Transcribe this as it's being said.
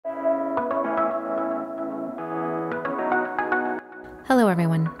Hello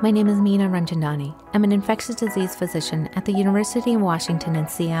everyone, my name is Meena Ramchandani. I'm an infectious disease physician at the University of Washington in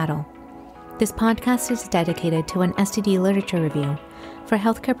Seattle. This podcast is dedicated to an STD literature review for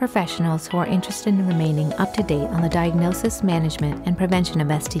healthcare professionals who are interested in remaining up to date on the diagnosis, management, and prevention of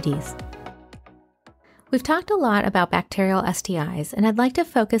STDs. We've talked a lot about bacterial STIs, and I'd like to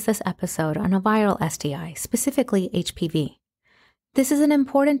focus this episode on a viral STI, specifically HPV. This is an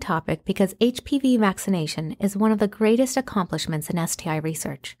important topic because HPV vaccination is one of the greatest accomplishments in STI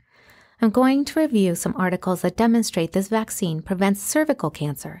research. I'm going to review some articles that demonstrate this vaccine prevents cervical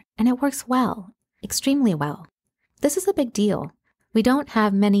cancer, and it works well, extremely well. This is a big deal. We don't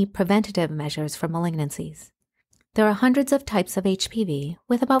have many preventative measures for malignancies. There are hundreds of types of HPV,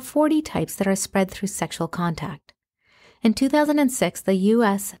 with about 40 types that are spread through sexual contact. In 2006, the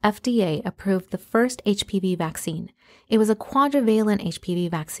U.S. FDA approved the first HPV vaccine. It was a quadrivalent HPV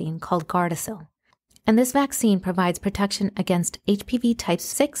vaccine called Gardasil. And this vaccine provides protection against HPV types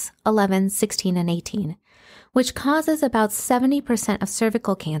 6, 11, 16, and 18, which causes about 70% of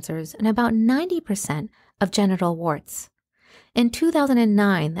cervical cancers and about 90% of genital warts. In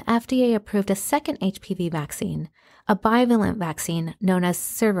 2009, the FDA approved a second HPV vaccine, a bivalent vaccine known as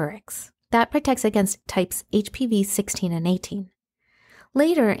Cervical, that protects against types HPV 16 and 18.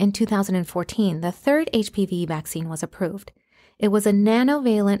 Later, in 2014, the third HPV vaccine was approved. It was a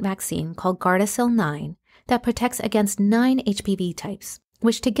nanovalent vaccine called Gardasil 9 that protects against 9 HPV types,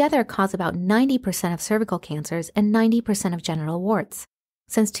 which together cause about 90% of cervical cancers and 90% of genital warts.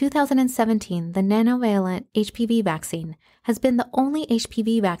 Since 2017, the nanovalent HPV vaccine has been the only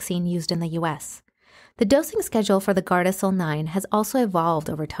HPV vaccine used in the U.S. The dosing schedule for the Gardasil 9 has also evolved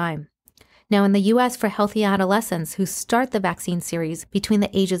over time. Now, in the U.S., for healthy adolescents who start the vaccine series between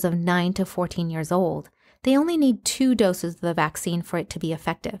the ages of 9 to 14 years old, they only need 2 doses of the vaccine for it to be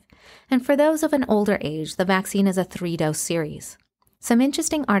effective. And for those of an older age, the vaccine is a 3-dose series. Some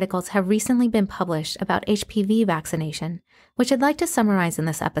interesting articles have recently been published about HPV vaccination, which I'd like to summarize in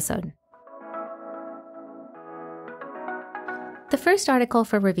this episode. The first article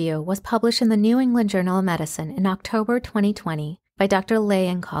for review was published in the New England Journal of Medicine in October 2020 by Dr. Lay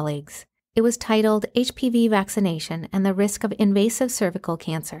and colleagues. It was titled HPV Vaccination and the Risk of Invasive Cervical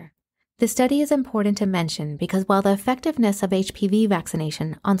Cancer. The study is important to mention because while the effectiveness of HPV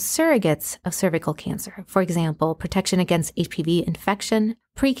vaccination on surrogates of cervical cancer, for example, protection against HPV infection,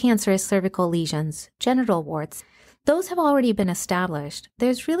 precancerous cervical lesions, genital warts, those have already been established,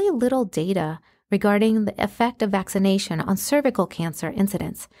 there's really little data regarding the effect of vaccination on cervical cancer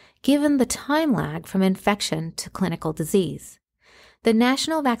incidence, given the time lag from infection to clinical disease. The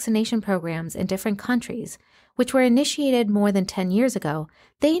national vaccination programs in different countries, which were initiated more than 10 years ago,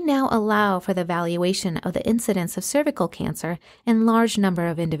 they now allow for the evaluation of the incidence of cervical cancer in large number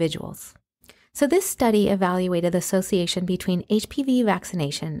of individuals. So this study evaluated the association between HPV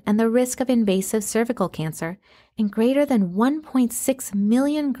vaccination and the risk of invasive cervical cancer in greater than 1.6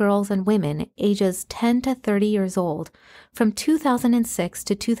 million girls and women ages 10 to 30 years old from 2006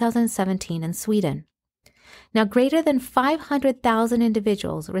 to 2017 in Sweden. Now, greater than 500,000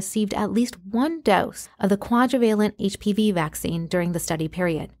 individuals received at least 1 dose of the quadrivalent HPV vaccine during the study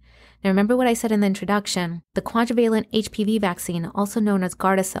period. Now, remember what I said in the introduction, the quadrivalent HPV vaccine, also known as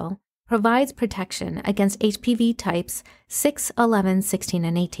Gardasil, provides protection against HPV types 6, 11, 16,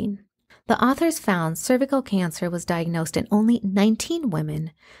 and 18. The authors found cervical cancer was diagnosed in only 19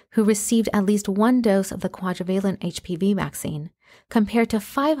 women who received at least 1 dose of the quadrivalent HPV vaccine, compared to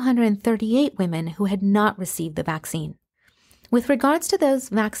 538 women who had not received the vaccine. With regards to those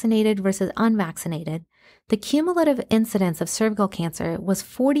vaccinated versus unvaccinated, the cumulative incidence of cervical cancer was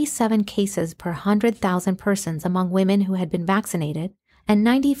 47 cases per 100,000 persons among women who had been vaccinated, and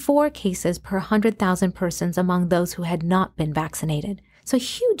 94 cases per 100,000 persons among those who had not been vaccinated. So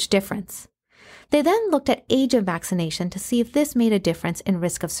huge difference. They then looked at age of vaccination to see if this made a difference in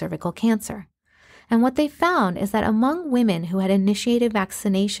risk of cervical cancer. And what they found is that among women who had initiated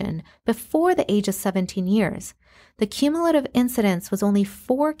vaccination before the age of 17 years, the cumulative incidence was only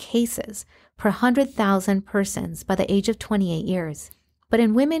 4 cases per 100,000 persons by the age of 28 years. But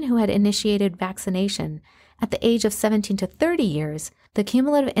in women who had initiated vaccination at the age of 17 to 30 years, the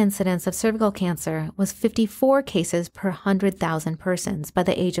cumulative incidence of cervical cancer was 54 cases per 100,000 persons by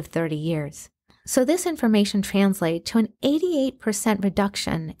the age of 30 years. So this information translates to an 88%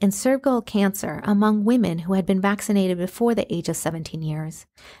 reduction in cervical cancer among women who had been vaccinated before the age of 17 years,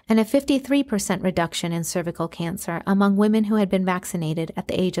 and a 53% reduction in cervical cancer among women who had been vaccinated at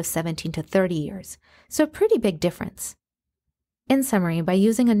the age of 17 to 30 years. So a pretty big difference. In summary, by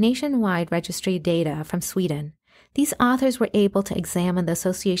using a nationwide registry data from Sweden, these authors were able to examine the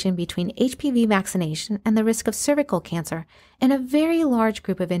association between HPV vaccination and the risk of cervical cancer in a very large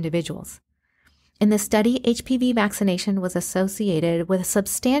group of individuals. In the study, HPV vaccination was associated with a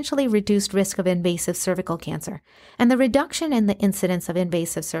substantially reduced risk of invasive cervical cancer, and the reduction in the incidence of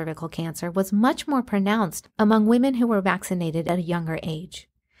invasive cervical cancer was much more pronounced among women who were vaccinated at a younger age.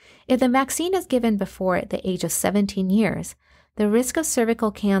 If the vaccine is given before the age of 17 years, the risk of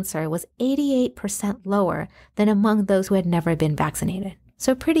cervical cancer was 88% lower than among those who had never been vaccinated.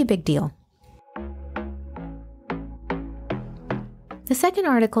 So pretty big deal. The second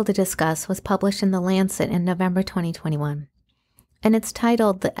article to discuss was published in The Lancet in November 2021, and it's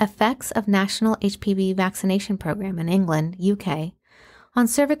titled The Effects of National HPV Vaccination Program in England, UK, on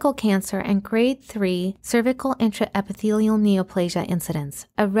Cervical Cancer and Grade 3 Cervical Intraepithelial Neoplasia Incidence,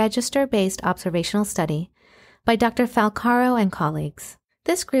 a register-based observational study by Dr. Falcaro and colleagues.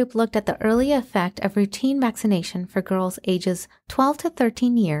 This group looked at the early effect of routine vaccination for girls ages 12 to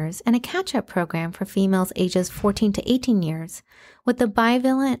 13 years and a catch-up program for females ages 14 to 18 years with the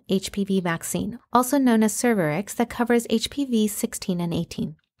bivalent HPV vaccine, also known as Cervarix, that covers HPV 16 and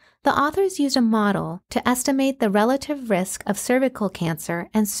 18. The authors used a model to estimate the relative risk of cervical cancer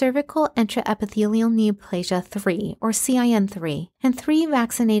and cervical intraepithelial neoplasia 3, or CIN3, in 3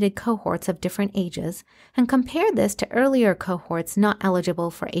 vaccinated cohorts of different ages and compared this to earlier cohorts not eligible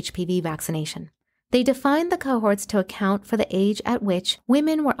for HPV vaccination. They defined the cohorts to account for the age at which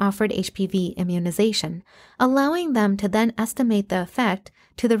women were offered HPV immunization, allowing them to then estimate the effect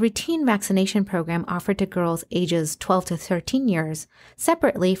to the routine vaccination program offered to girls ages 12 to 13 years,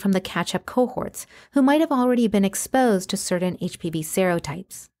 separately from the catch-up cohorts, who might have already been exposed to certain HPV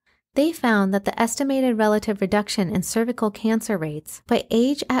serotypes. They found that the estimated relative reduction in cervical cancer rates by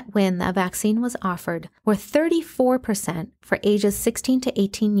age at when the vaccine was offered were 34% for ages 16 to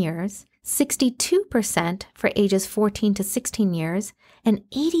 18 years, 62% for ages 14 to 16 years, and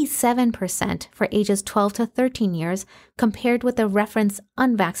 87% for ages 12 to 13 years compared with the reference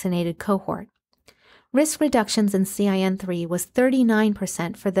unvaccinated cohort. Risk reductions in CIN3 was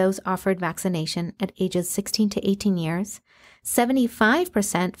 39% for those offered vaccination at ages 16 to 18 years,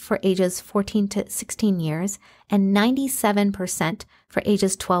 75% for ages 14 to 16 years, and 97% for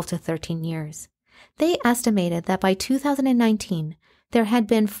ages 12 to 13 years. They estimated that by 2019, there had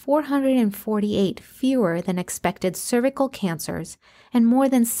been 448 fewer than expected cervical cancers and more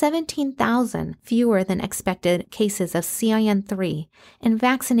than 17,000 fewer than expected cases of CIN3 in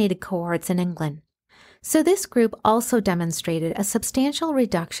vaccinated cohorts in England. So this group also demonstrated a substantial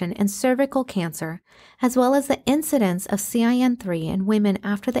reduction in cervical cancer, as well as the incidence of CIN3 in women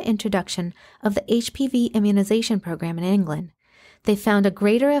after the introduction of the HPV immunization program in England. They found a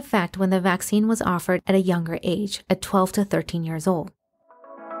greater effect when the vaccine was offered at a younger age, at 12 to 13 years old.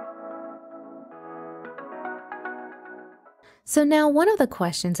 So now one of the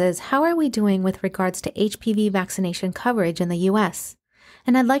questions is, how are we doing with regards to HPV vaccination coverage in the U.S.?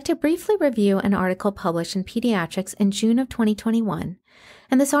 And I'd like to briefly review an article published in Pediatrics in June of 2021.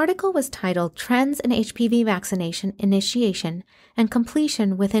 And this article was titled Trends in HPV Vaccination Initiation and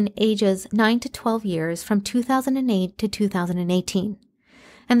Completion Within Ages 9 to 12 Years from 2008 to 2018.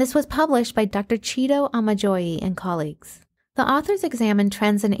 And this was published by Dr. Chido Amajoyi and colleagues. The authors examined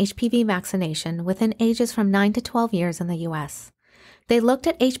trends in HPV vaccination within ages from 9 to 12 years in the U.S. They looked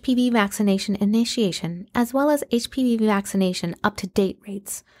at HPV vaccination initiation as well as HPV vaccination up-to-date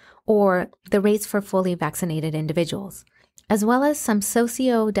rates, or the rates for fully vaccinated individuals, as well as some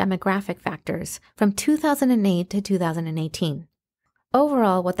socio-demographic factors from 2008 to 2018.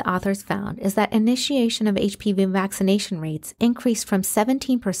 Overall, what the authors found is that initiation of HPV vaccination rates increased from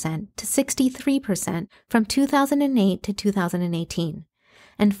 17% to 63% from 2008 to 2018,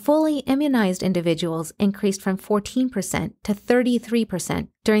 and fully immunized individuals increased from 14% to 33%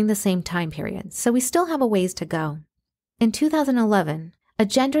 during the same time period, so we still have a ways to go. In 2011, a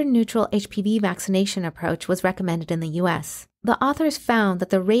gender-neutral HPV vaccination approach was recommended in the U.S. The authors found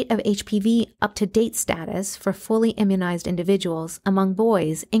that the rate of HPV up-to-date status for fully immunized individuals among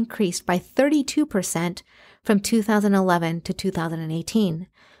boys increased by 32% from 2011 to 2018,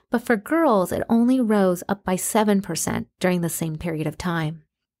 but for girls it only rose up by 7% during the same period of time.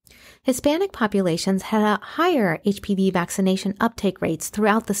 Hispanic populations had a higher HPV vaccination uptake rates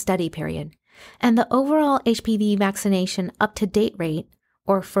throughout the study period, and the overall HPV vaccination up-to-date rate,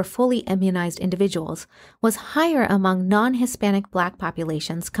 or for fully immunized individuals, was higher among non-Hispanic Black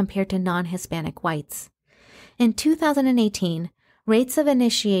populations compared to non-Hispanic whites. In 2018, rates of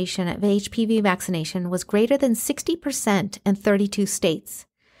initiation of HPV vaccination was greater than 60% in 32 states,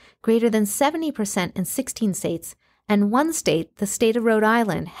 greater than 70% in 16 states, and one state, the state of Rhode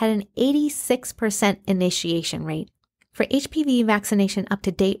Island, had an 86% initiation rate. For HPV vaccination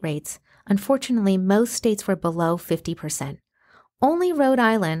up-to-date rates, unfortunately, most states were below 50%. Only Rhode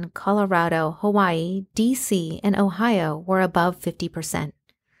Island, Colorado, Hawaii, D.C., and Ohio were above 50%.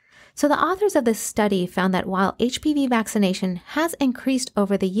 So the authors of this study found that while HPV vaccination has increased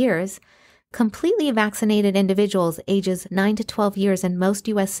over the years, completely vaccinated individuals ages 9 to 12 years in most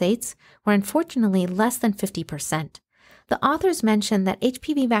U.S. states were unfortunately less than 50%. The authors mentioned that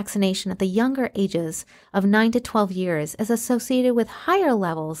HPV vaccination at the younger ages of 9 to 12 years is associated with higher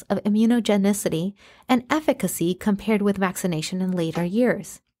levels of immunogenicity and efficacy compared with vaccination in later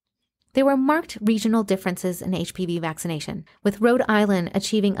years. There were marked regional differences in HPV vaccination, with Rhode Island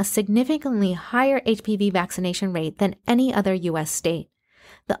achieving a significantly higher HPV vaccination rate than any other U.S. state.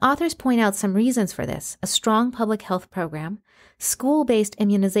 The authors point out some reasons for this: a strong public health program, school-based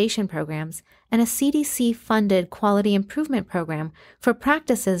immunization programs, and a CDC-funded quality improvement program for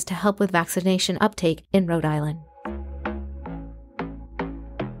practices to help with vaccination uptake in Rhode Island.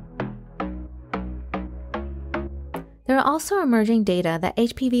 There are also emerging data that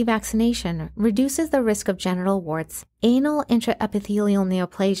HPV vaccination reduces the risk of genital warts, anal intraepithelial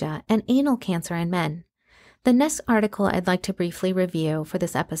neoplasia, and anal cancer in men. The next article I'd like to briefly review for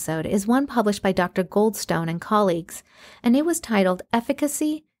this episode is one published by Dr. Goldstone and colleagues, and it was titled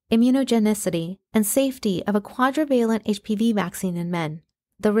Efficacy, Immunogenicity, and Safety of a Quadrivalent HPV Vaccine in Men: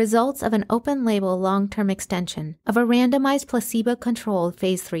 The Results of an Open-Label Long-Term Extension of a Randomized Placebo-Controlled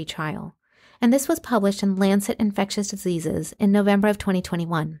Phase 3 Trial. And this was published in Lancet Infectious Diseases in November of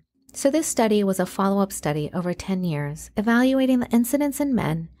 2021. So this study was a follow-up study over 10 years, evaluating the incidence in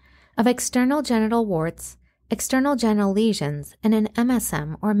men of external genital warts, external genital lesions, and in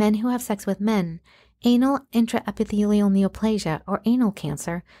MSM, or men who have sex with men, anal intraepithelial neoplasia, or anal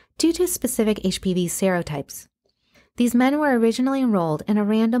cancer, due to specific HPV serotypes. These men were originally enrolled in a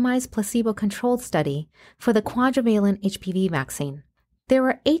randomized placebo-controlled study for the quadrivalent HPV vaccine. There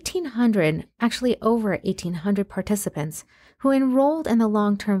were 1,800, actually over 1,800 participants who enrolled in the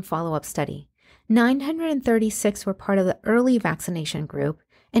long-term follow-up study. 936 were part of the early vaccination group,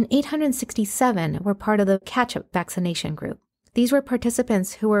 and 867 were part of the catch-up vaccination group. These were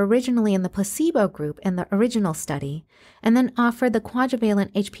participants who were originally in the placebo group in the original study, and then offered the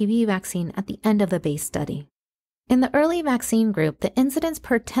quadrivalent HPV vaccine at the end of the base study. In the early vaccine group, the incidence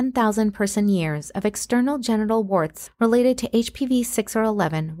per 10,000 person years of external genital warts related to HPV 6 or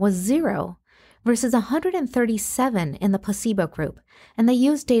 11 was 0, versus 137 in the placebo group, and they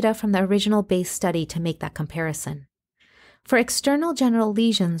used data from the original base study to make that comparison. For external genital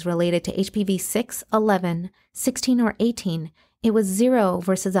lesions related to HPV 6, 11, 16, or 18, it was 0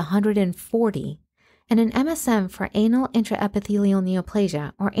 versus 140. And in MSM for anal intraepithelial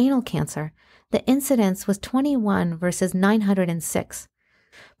neoplasia, or anal cancer, the incidence was 21 versus 906.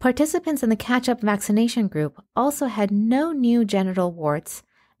 Participants in the catch-up vaccination group also had no new genital warts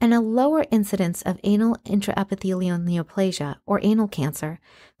and a lower incidence of anal intraepithelial neoplasia, or anal cancer,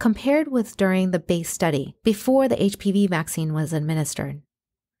 compared with during the base study, before the HPV vaccine was administered.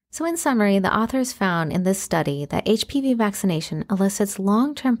 So in summary, the authors found in this study that HPV vaccination elicits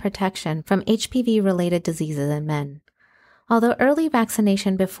long-term protection from HPV-related diseases in men. Although early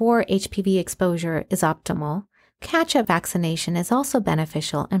vaccination before HPV exposure is optimal, catch-up vaccination is also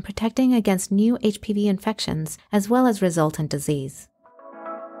beneficial in protecting against new HPV infections as well as resultant disease.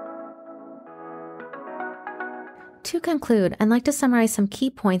 To conclude, I'd like to summarize some key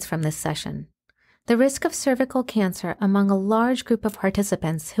points from this session. The risk of cervical cancer among a large group of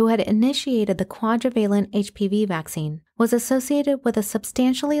participants who had initiated the quadrivalent HPV vaccine was associated with a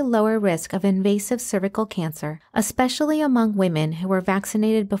substantially lower risk of invasive cervical cancer, especially among women who were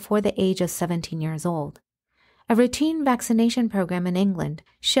vaccinated before the age of 17 years old. A routine vaccination program in England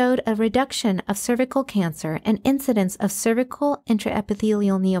showed a reduction of cervical cancer and incidence of cervical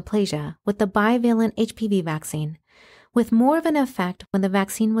intraepithelial neoplasia with the bivalent HPV vaccine, with more of an effect when the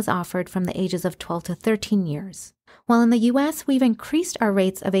vaccine was offered from the ages of 12 to 13 years. While in the U.S. we've increased our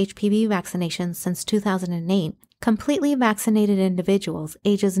rates of HPV vaccination since 2008, completely vaccinated individuals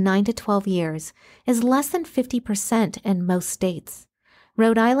ages 9 to 12 years is less than 50% in most states.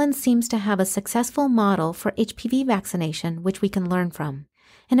 Rhode Island seems to have a successful model for HPV vaccination which we can learn from.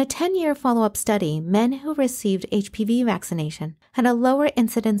 In a 10-year follow-up study, men who received HPV vaccination had a lower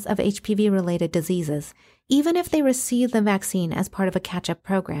incidence of HPV-related diseases, even if they received the vaccine as part of a catch-up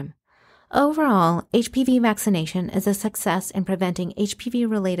program. Overall, HPV vaccination is a success in preventing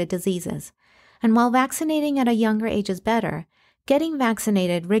HPV-related diseases, and while vaccinating at a younger age is better, getting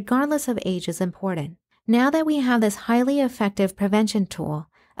vaccinated regardless of age is important. Now that we have this highly effective prevention tool,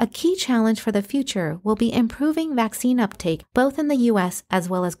 A key challenge for the future will be improving vaccine uptake both in the U.S. as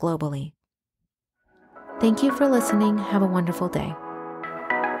well as globally. Thank you for listening. Have a wonderful day.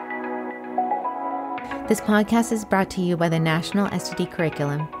 This podcast is brought to you by the National STD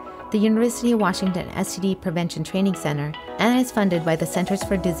Curriculum, the University of Washington STD Prevention Training Center, and is funded by the Centers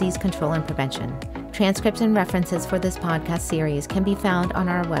for Disease Control and Prevention. Transcripts and references for this podcast series can be found on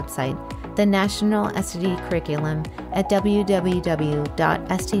our website, the National STD Curriculum, at www.std.uw.edu.